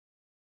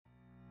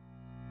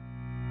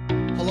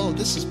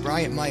This is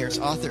Bryant Myers,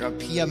 author of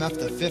PEMF,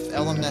 the Fifth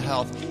Element of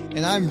Health,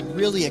 and I'm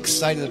really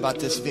excited about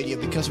this video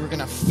because we're going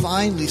to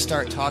finally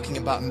start talking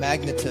about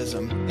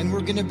magnetism, and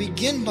we're going to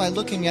begin by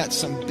looking at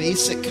some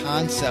basic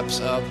concepts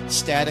of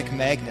static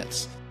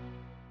magnets.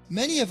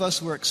 Many of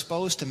us were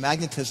exposed to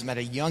magnetism at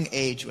a young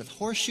age with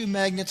horseshoe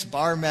magnets,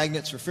 bar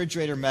magnets,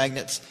 refrigerator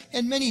magnets,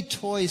 and many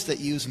toys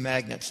that use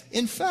magnets.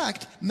 In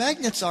fact,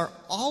 magnets are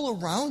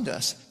all around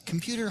us.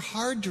 Computer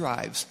hard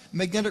drives,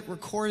 magnetic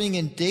recording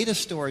and data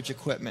storage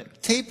equipment,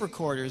 tape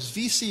recorders,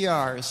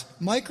 VCRs,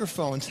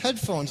 microphones,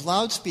 headphones,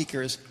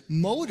 loudspeakers,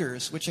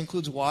 motors, which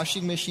includes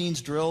washing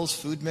machines, drills,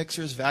 food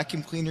mixers,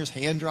 vacuum cleaners,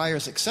 hand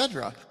dryers,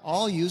 etc.,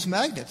 all use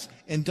magnets.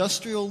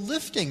 Industrial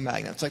lifting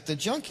magnets like the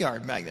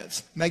Junkyard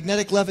Magnets,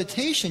 magnetic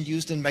levitation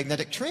used in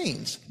magnetic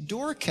trains,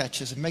 door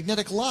catches and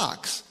magnetic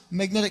locks,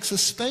 magnetic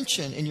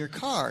suspension in your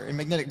car and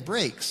magnetic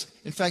brakes.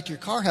 In fact, your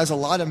car has a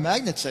lot of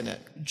magnets in it.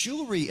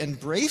 Jewelry and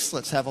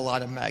bracelets have a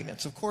lot of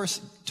magnets. Of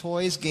course,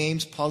 toys,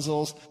 games,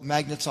 puzzles,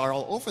 magnets are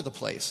all over the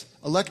place.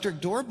 Electric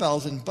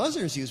doorbells and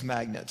buzzers use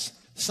magnets.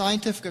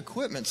 Scientific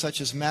equipment such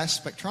as mass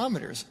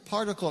spectrometers,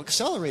 particle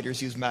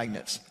accelerators use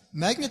magnets.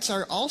 Magnets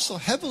are also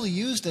heavily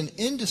used in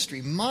industry,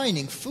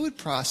 mining, food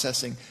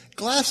processing,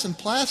 glass and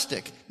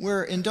plastic,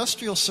 where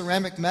industrial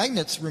ceramic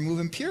magnets remove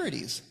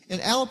impurities.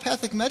 In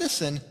allopathic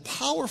medicine,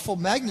 powerful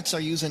magnets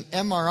are used in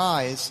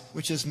MRIs,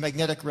 which is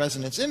magnetic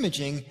resonance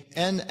imaging,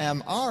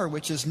 NMR,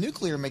 which is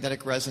nuclear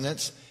magnetic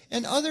resonance,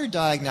 and other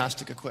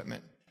diagnostic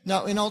equipment.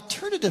 Now, in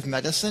alternative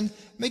medicine,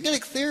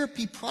 magnetic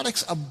therapy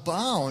products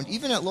abound,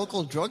 even at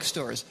local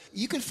drugstores.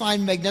 You can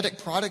find magnetic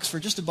products for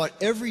just about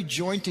every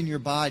joint in your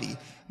body.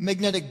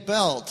 Magnetic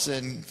belts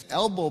and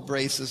elbow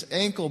braces,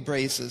 ankle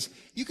braces.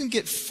 You can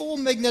get full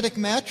magnetic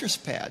mattress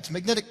pads,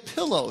 magnetic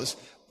pillows,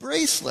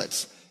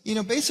 bracelets.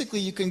 Basically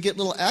you can get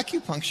little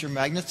acupuncture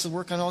magnets that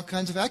work on all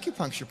kinds of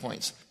acupuncture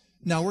points.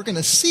 Now we're going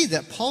to see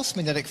that pulse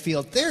magnetic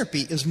field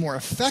therapy is more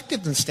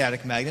effective than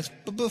static magnets,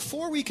 but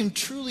before we can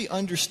truly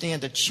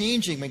understand a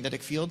changing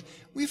magnetic field,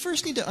 we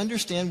first need to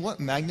understand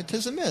what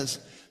magnetism is.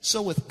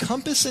 So with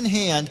compass in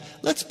hand,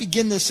 let's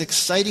begin this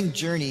exciting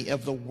journey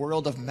of the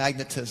world of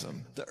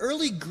magnetism. The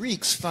early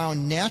Greeks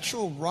found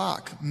natural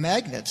rock,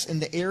 magnets,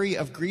 in the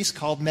area of Greece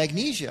called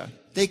Magnesia.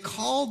 They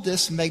called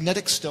this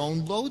magnetic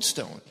stone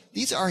lodestone.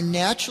 These are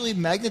naturally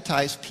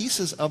magnetized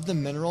pieces of the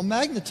mineral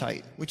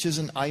magnetite, which is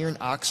an iron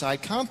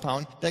oxide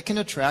compound that can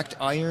attract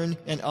iron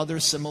and other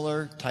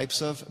similar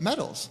types of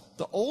metals.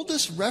 The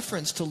oldest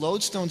reference to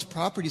lodestone's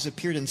properties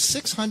appeared in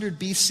 600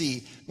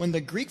 BC when the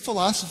Greek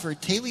philosopher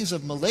Thales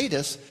of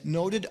Miletus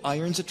noted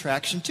iron's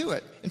attraction to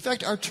it. In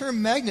fact, our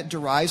term magnet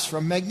derives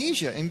from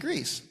Magnesia in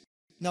Greece.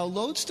 Now,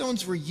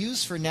 lodestones were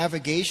used for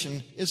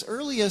navigation as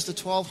early as the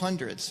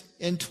 1200s.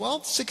 In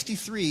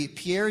 1263,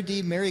 Pierre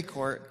de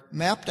Maricourt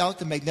mapped out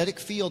the magnetic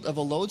field of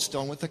a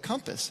lodestone with a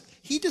compass.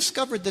 He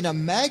discovered that a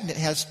magnet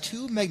has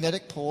two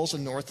magnetic poles, a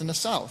north and a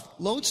south.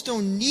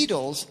 Lodestone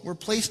needles were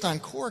placed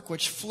on cork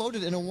which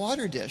floated in a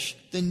water dish.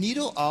 The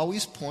needle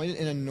always pointed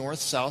in a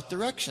north-south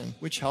direction,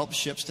 which helped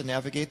ships to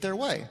navigate their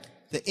way.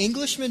 The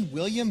Englishman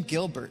William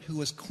Gilbert, who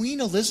was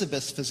Queen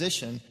Elizabeth's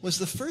physician, was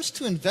the first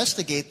to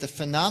investigate the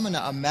phenomena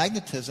of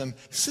magnetism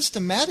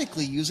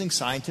systematically using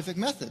scientific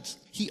methods.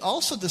 He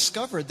also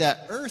discovered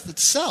that Earth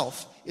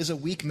itself is a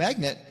weak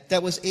magnet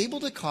that was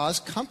able to cause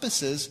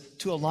compasses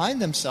to align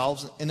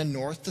themselves in a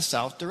north to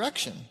south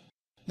direction.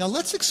 Now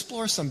let's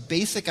explore some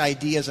basic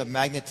ideas of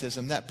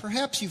magnetism that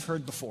perhaps you've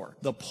heard before.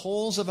 The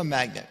poles of a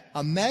magnet.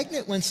 A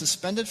magnet, when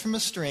suspended from a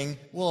string,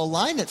 will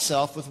align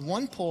itself with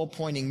one pole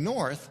pointing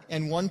north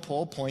and one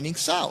pole pointing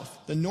south.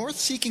 The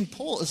north-seeking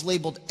pole is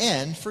labeled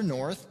N for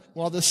north,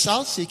 while the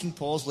south-seeking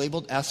pole is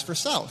labeled S for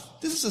south.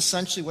 This is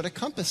essentially what a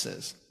compass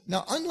is.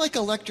 Now, unlike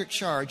electric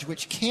charge,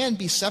 which can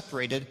be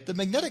separated, the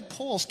magnetic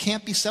poles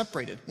can't be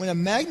separated. When a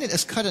magnet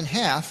is cut in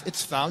half,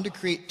 it's found to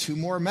create two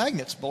more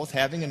magnets, both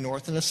having a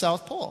north and a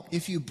south pole.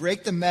 If you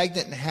break the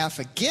magnet in half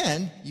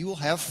again, you will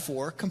have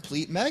four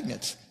complete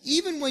magnets.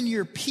 Even when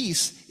your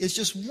piece is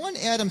just one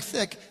atom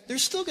thick,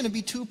 there's still going to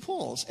be two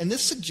poles. And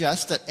this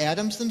suggests that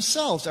atoms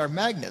themselves are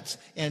magnets.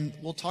 And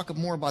we'll talk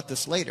more about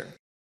this later.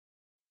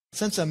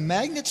 Since a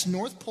magnet's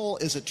north pole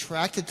is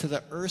attracted to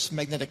the Earth's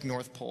magnetic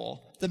north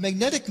pole, the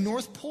magnetic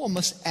north pole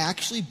must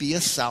actually be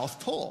a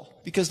south pole,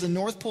 because the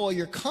north pole of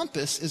your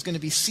compass is going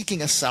to be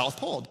seeking a south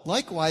pole.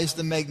 Likewise,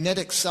 the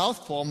magnetic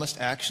south pole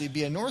must actually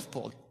be a north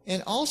pole.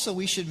 And also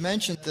we should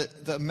mention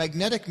that the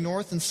magnetic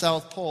north and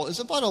south pole is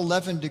about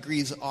 11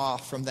 degrees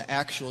off from the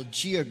actual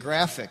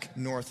geographic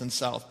north and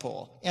south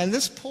pole. And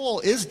this pole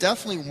is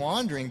definitely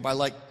wandering by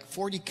like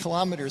 40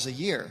 kilometers a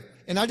year.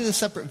 And I did a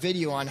separate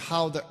video on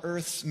how the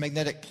Earth's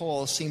magnetic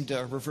poles seem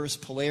to reverse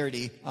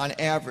polarity on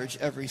average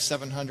every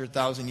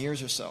 700,000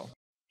 years or so.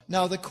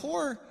 Now, the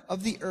core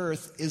of the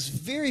Earth is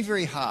very,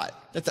 very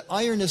hot, that the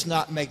iron is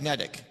not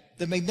magnetic.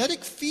 The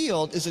magnetic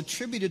field is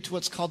attributed to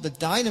what's called the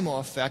dynamo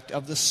effect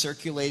of the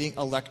circulating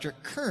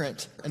electric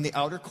current in the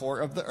outer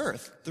core of the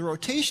Earth. The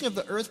rotation of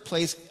the Earth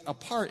plays a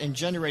part in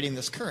generating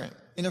this current.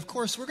 And of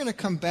course, we're going to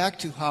come back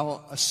to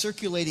how a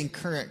circulating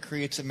current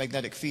creates a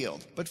magnetic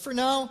field. But for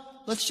now,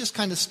 let's just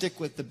kind of stick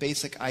with the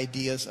basic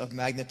ideas of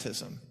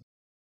magnetism.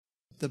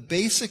 The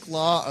basic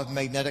law of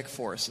magnetic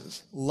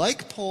forces.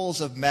 Like poles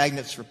of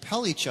magnets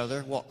repel each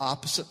other, while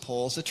opposite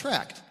poles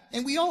attract.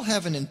 And we all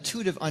have an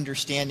intuitive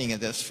understanding of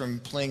this from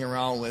playing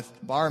around with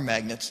bar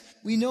magnets.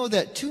 We know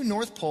that two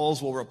north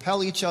poles will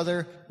repel each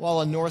other,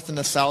 while a north and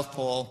a south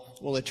pole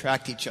will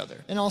attract each other.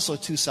 And also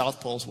two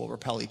south poles will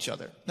repel each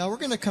other. Now we're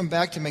going to come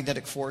back to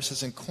magnetic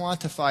forces and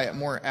quantify it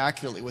more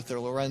accurately with the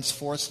Lorentz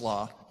force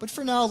law. But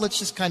for now, let's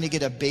just kind of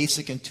get a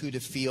basic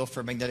intuitive feel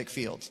for magnetic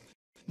fields.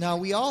 Now,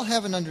 we all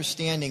have an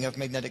understanding of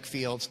magnetic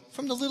fields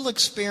from the little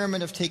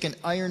experiment of taking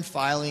iron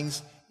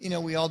filings.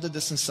 We all did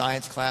this in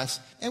science class,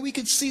 and we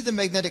could see the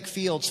magnetic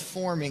fields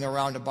forming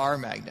around a bar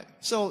magnet.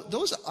 So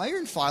those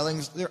iron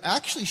filings, they're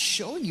actually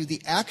showing you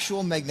the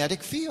actual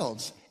magnetic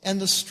fields. And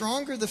the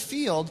stronger the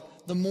field,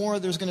 the more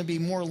there's going to be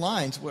more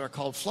lines, what are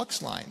called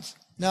flux lines.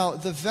 Now,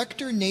 the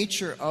vector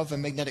nature of a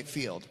magnetic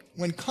field.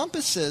 When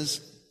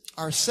compasses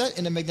are set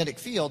in a magnetic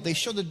field, they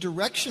show the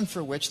direction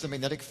for which the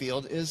magnetic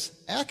field is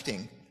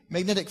acting.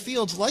 Magnetic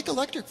fields, like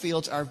electric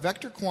fields, are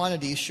vector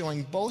quantities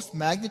showing both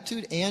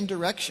magnitude and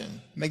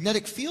direction.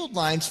 Magnetic field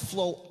lines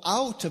flow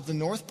out of the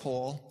north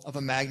pole of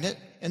a magnet,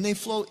 and they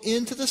flow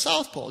into the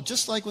south pole.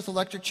 Just like with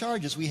electric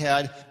charges, we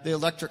had the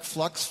electric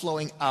flux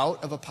flowing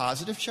out of a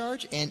positive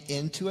charge and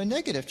into a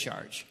negative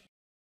charge.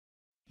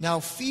 Now,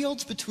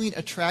 fields between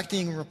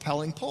attracting and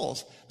repelling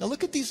poles. Now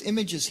look at these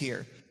images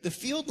here. The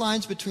field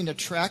lines between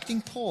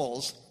attracting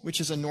poles,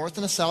 which is a north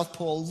and a south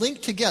pole,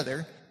 link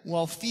together,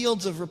 while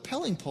fields of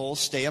repelling poles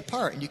stay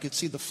apart. And you can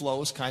see the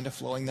flows kind of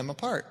flowing them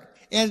apart.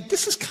 And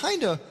this is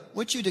kind of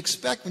what you'd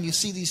expect when you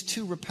see these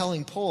two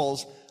repelling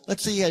poles.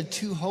 Let's say you had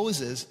two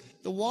hoses.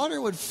 The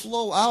water would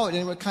flow out and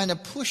it would kind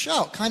of push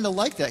out, kind of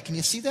like that. Can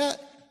you see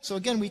that? So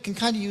again, we can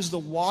kind of use the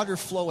water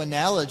flow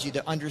analogy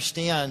to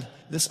understand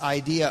this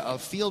idea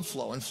of field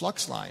flow and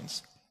flux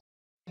lines.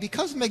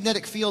 Because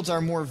magnetic fields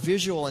are more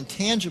visual and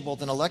tangible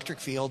than electric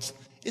fields,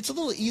 it's a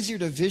little easier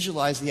to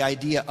visualize the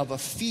idea of a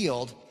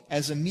field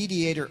as a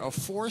mediator of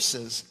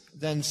forces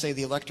than, say,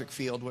 the electric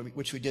field,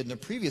 which we did in a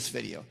previous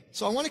video.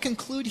 So I want to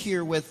conclude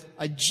here with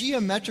a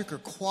geometric or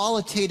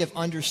qualitative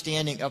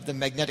understanding of the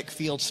magnetic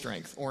field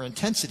strength or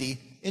intensity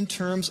in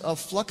terms of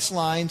flux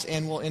lines,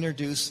 and we'll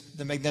introduce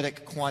the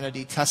magnetic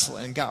quantity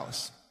Tesla and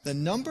Gauss. The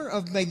number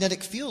of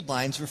magnetic field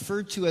lines,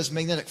 referred to as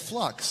magnetic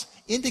flux,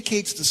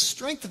 indicates the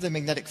strength of the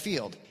magnetic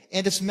field,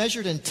 and it's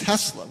measured in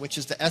Tesla, which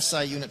is the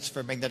SI units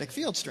for magnetic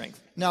field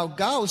strength. Now,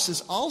 Gauss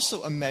is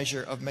also a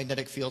measure of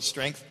magnetic field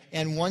strength,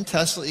 and 1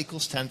 Tesla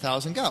equals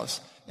 10,000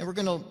 Gauss. And we're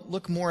going to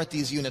look more at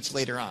these units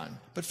later on.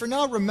 But for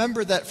now,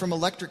 remember that from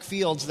electric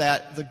fields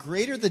that the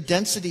greater the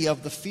density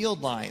of the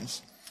field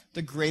lines,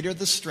 the greater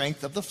the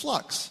strength of the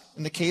flux.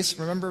 In the case,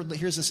 remember,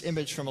 here's this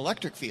image from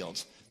electric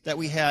fields, that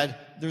we had,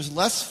 there's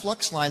less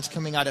flux lines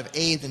coming out of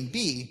A than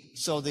B,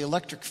 so the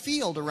electric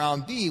field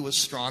around B was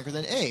stronger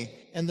than A.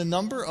 And the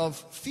number of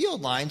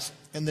field lines,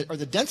 or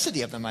the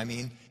density of them,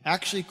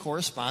 actually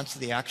corresponds to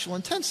the actual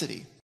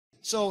intensity.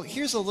 So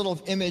here's a little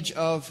image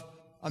of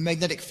a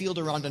magnetic field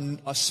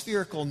around a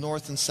spherical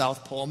north and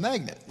south pole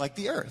magnet, like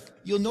the Earth.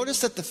 You'll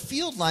notice that the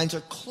field lines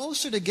are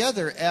closer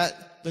together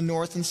at the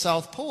north and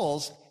south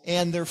poles,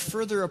 and they're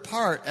further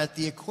apart at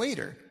the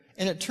equator.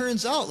 And it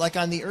turns out, like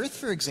on the Earth,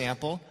 for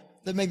example,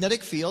 the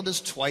magnetic field is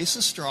twice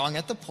as strong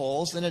at the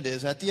poles than it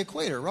is at the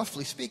equator,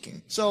 roughly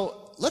speaking.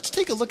 So let's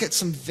take a look at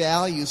some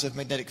values of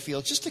magnetic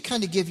fields, just to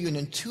kind of give you an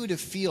intuitive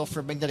feel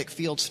for magnetic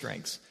field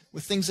strengths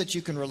with things that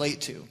you can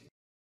relate to.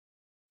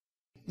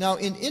 Now,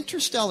 in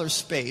interstellar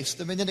space,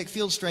 the magnetic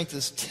field strength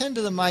is 10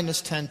 to the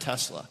minus 10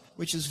 Tesla,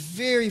 which is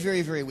very,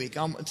 very, very weak.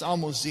 It's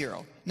almost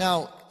zero.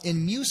 Now,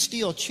 in mu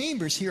steel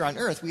chambers here on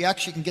Earth, we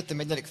actually can get the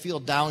magnetic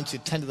field down to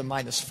 10 to the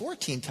minus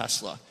 14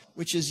 Tesla,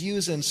 which is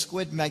used in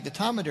squid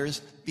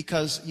magnetometers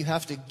because you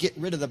have to get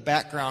rid of the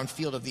background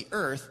field of the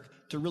Earth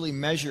to really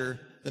measure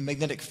the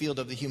magnetic field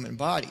of the human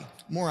body.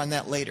 More on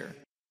that later.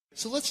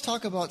 So let's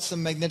talk about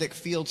some magnetic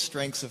field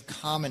strengths of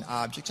common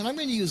objects. And I'm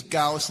going to use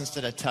Gauss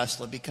instead of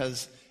Tesla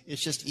because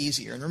it's just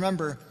easier. And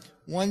remember,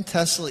 1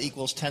 Tesla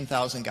equals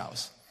 10,000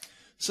 Gauss.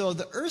 So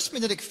the Earth's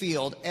magnetic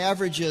field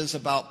averages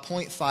about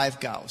 0.5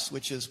 Gauss,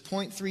 which is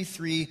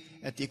 0.33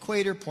 at the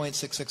equator,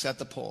 0.66 at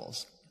the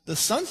poles. The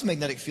Sun's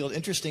magnetic field,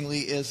 interestingly,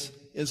 is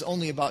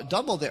only about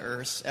double the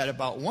Earth's at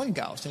about 1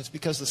 Gauss, and it's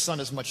because the Sun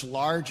is much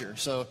larger,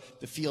 so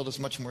the field is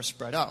much more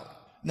spread out.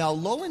 Now,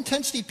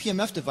 low-intensity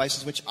PEMF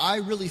devices, which I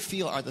really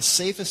feel are the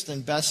safest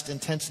and best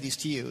intensities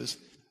to use,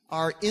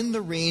 are in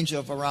the range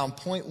of around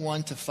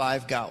 0.1 to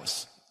 5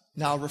 Gauss.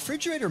 Now,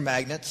 refrigerator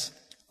magnets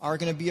are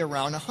going to be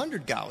around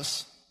 100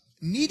 Gauss.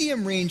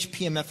 Medium-range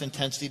PEMF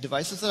intensity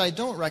devices that I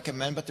don't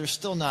recommend, but they're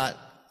still not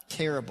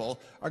terrible,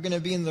 are going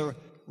to be in the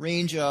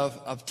range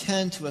of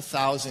 10 to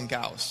 1,000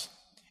 Gauss.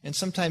 And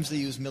sometimes they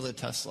use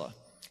millitesla,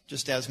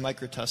 just as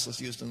microtesla is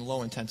used in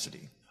low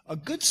intensity. A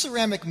good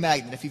ceramic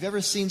magnet, if you've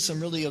ever seen some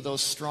really of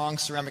those strong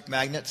ceramic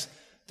magnets,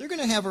 they're going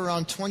to have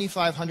around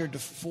 2,500 to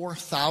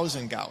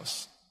 4,000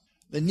 Gauss.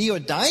 The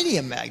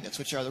neodymium magnets,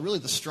 which are really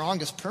the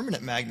strongest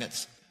permanent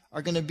magnets,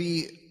 are going to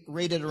be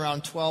rated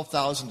around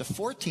 12,000 to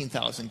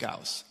 14,000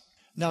 Gauss.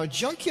 Now,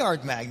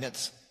 junkyard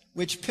magnets,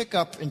 which pick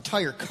up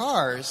entire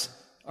cars,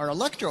 are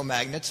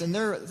electromagnets, and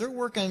they're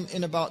working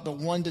in about the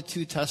 1 to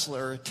 2 Tesla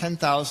or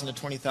 10,000 to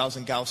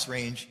 20,000 Gauss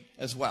range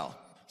as well.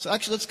 So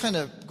actually, let's kind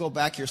of go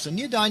back here. So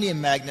neodymium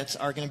magnets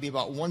are going to be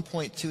about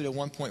 1.2 to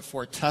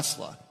 1.4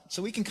 Tesla.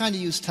 So we can kind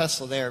of use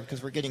Tesla there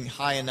because we're getting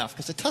high enough,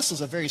 because the Tesla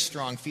is a very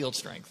strong field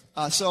strength.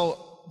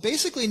 So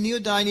basically,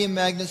 neodymium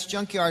magnets,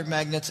 junkyard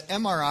magnets,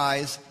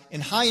 MRIs,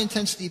 and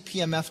high-intensity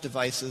PEMF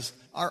devices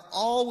are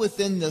all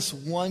within this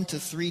 1 to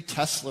 3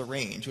 Tesla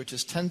range, which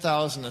is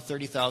 10,000 to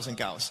 30,000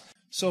 Gauss.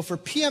 So for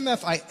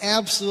PEMF, I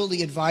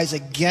absolutely advise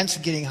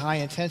against getting high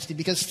intensity,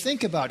 because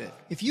think about it.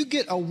 If you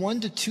get a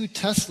 1 to 2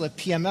 Tesla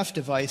PEMF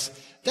device,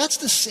 that's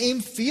the same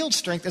field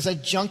strength as a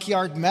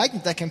junkyard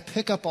magnet that can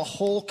pick up a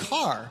whole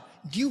car.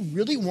 Do you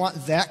really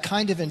want that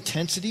kind of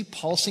intensity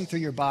pulsing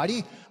through your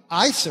body?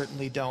 I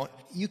certainly don't.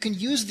 You can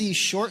use these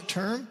short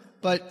term,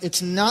 but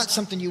it's not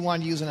something you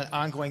want to use on an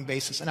ongoing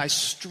basis. And I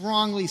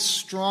strongly,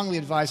 strongly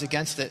advise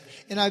against it.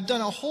 And I've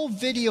done a whole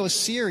video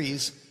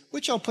series,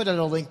 which I'll put at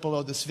a link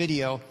below this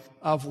video,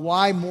 of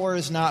why more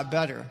is not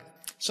better.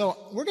 So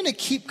we're going to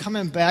keep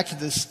coming back to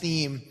this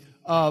theme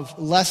of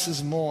less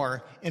is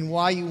more and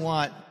why you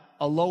want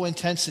a low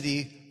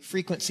intensity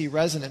frequency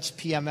resonance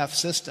PEMF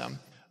system.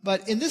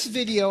 But in this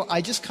video,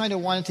 I just kind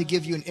of wanted to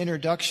give you an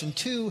introduction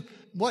to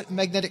what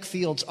magnetic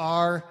fields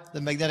are,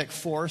 the magnetic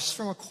force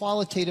from a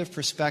qualitative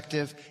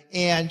perspective,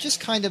 and just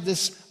kind of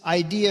this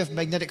idea of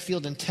magnetic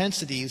field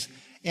intensities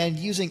and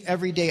using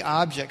everyday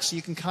objects so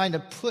you can kind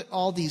of put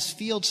all these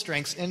field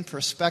strengths in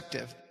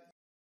perspective.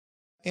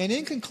 And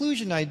in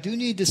conclusion, I do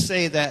need to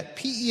say that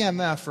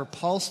PEMF, or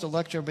pulsed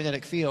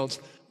electromagnetic fields,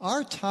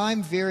 are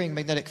time-varying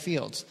magnetic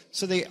fields.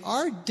 So they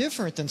are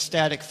different than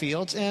static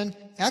fields, and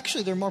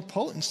actually they're more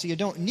potent, so you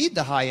don't need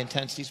the high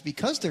intensities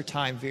because they're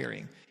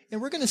time-varying.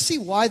 And we're going to see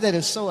why that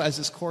is so as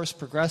this course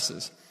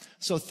progresses.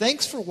 So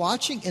thanks for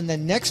watching. In the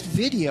next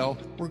video,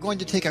 we're going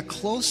to take a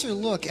closer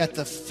look at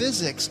the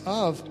physics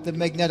of the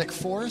magnetic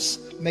force,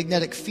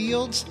 magnetic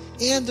fields,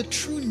 and the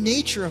true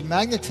nature of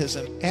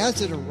magnetism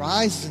as it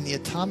arises in the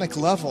atomic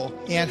level,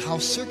 and how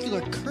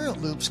circular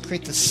current loops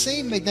create the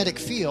same magnetic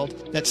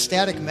field that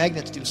static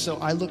magnets do. So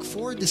I look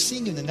forward to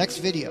seeing you in the next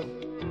video.